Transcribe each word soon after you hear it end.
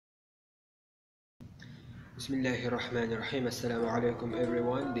Bismillahirrahmanirrahim. Assalamu alaikum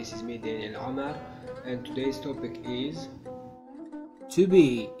everyone. This is me Daniel Omar and today's topic is to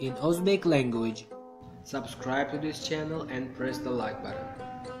be in Uzbek language. Subscribe to this channel and press the like button.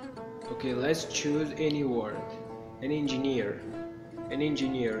 Okay, let's choose any word. An engineer. An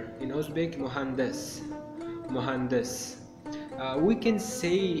engineer. In Uzbek, muhandis. Muhandis. We can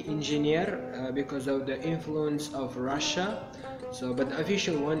say engineer because of the influence of Russia. But the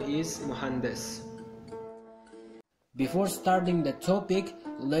official one is muhandis. Before starting the topic,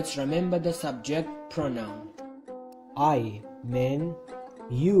 let's remember the subject pronoun. I, men,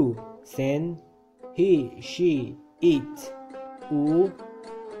 you, sen, he, she, it, u,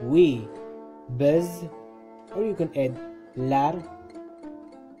 we, biz, or you can add lar,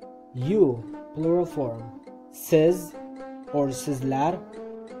 you, plural form, siz or sizlar,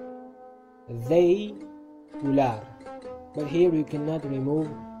 they, ular. But here you cannot remove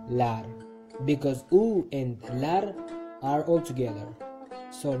lar because u and lar are all together.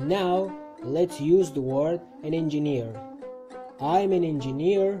 So now let's use the word an engineer. I'm an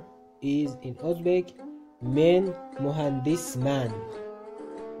engineer is in Uzbek men muhandisman.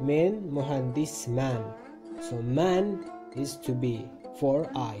 Men muhandisman. So man is to be for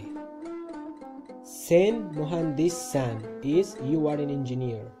I. Sen muhandissan is you are an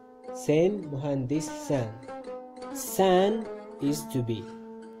engineer. Sen muhandissan. San is to be.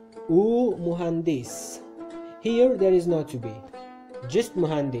 U muhandis. Here there is no to be. Just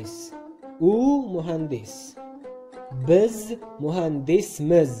muhandis. U muhandis. Biz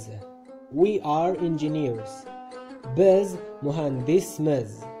muhandismiz. We are engineers. Biz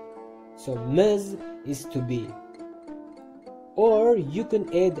muhandismiz. So miz is to be. Or you can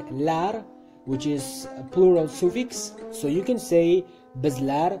add lar, which is a plural suffix. So you can say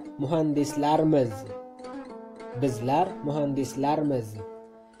bizlar muhandislarmiz. Bizlar muhandislarmiz.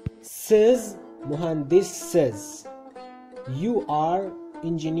 Siz muhandissiz. You are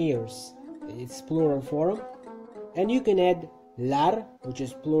engineers. It's plural form. And you can add lar, which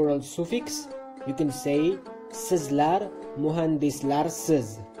is plural suffix. You can say sizlar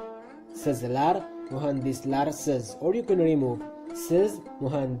muhandislarsiz. Sizlar muhandislarsiz. Or you can remove siz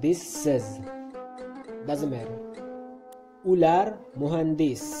muhandissiz. Doesn't matter. Ular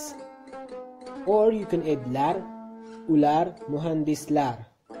muhandis. Or you can add lar, ular muhandislar,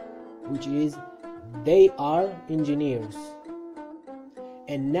 which is they are engineers.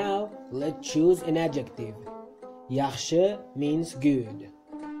 And now let's choose an adjective. Yaxshi means good.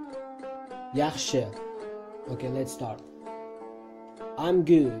 Yaxshi. Okay, let's start. I'm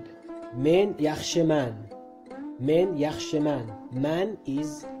good. Men yaxshiman. Men yaxshiman. Man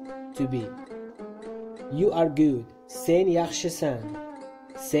is to be. You are good. Sen yaxshisan.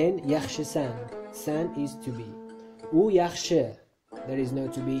 Sen yaxshisan. San is to be. U yaxshi. There is no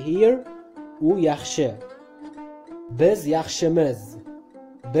to be here. U yaxshi. Biz yaxshimiz.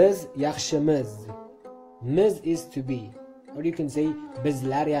 Biz yaxshimiz. Miz is to be. Or you can say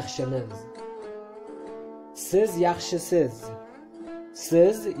bizlar yaxshimiz. Siz yaxshisiz.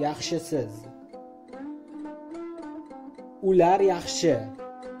 Siz yaxshisiz. Ular yaxshi.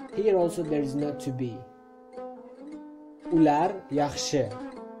 Here also there is no to be. Ular yaxshi.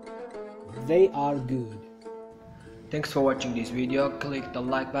 They are good. Thanks for watching this video. Click the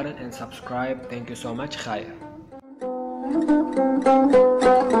like button and subscribe. Thank you so much. Khair.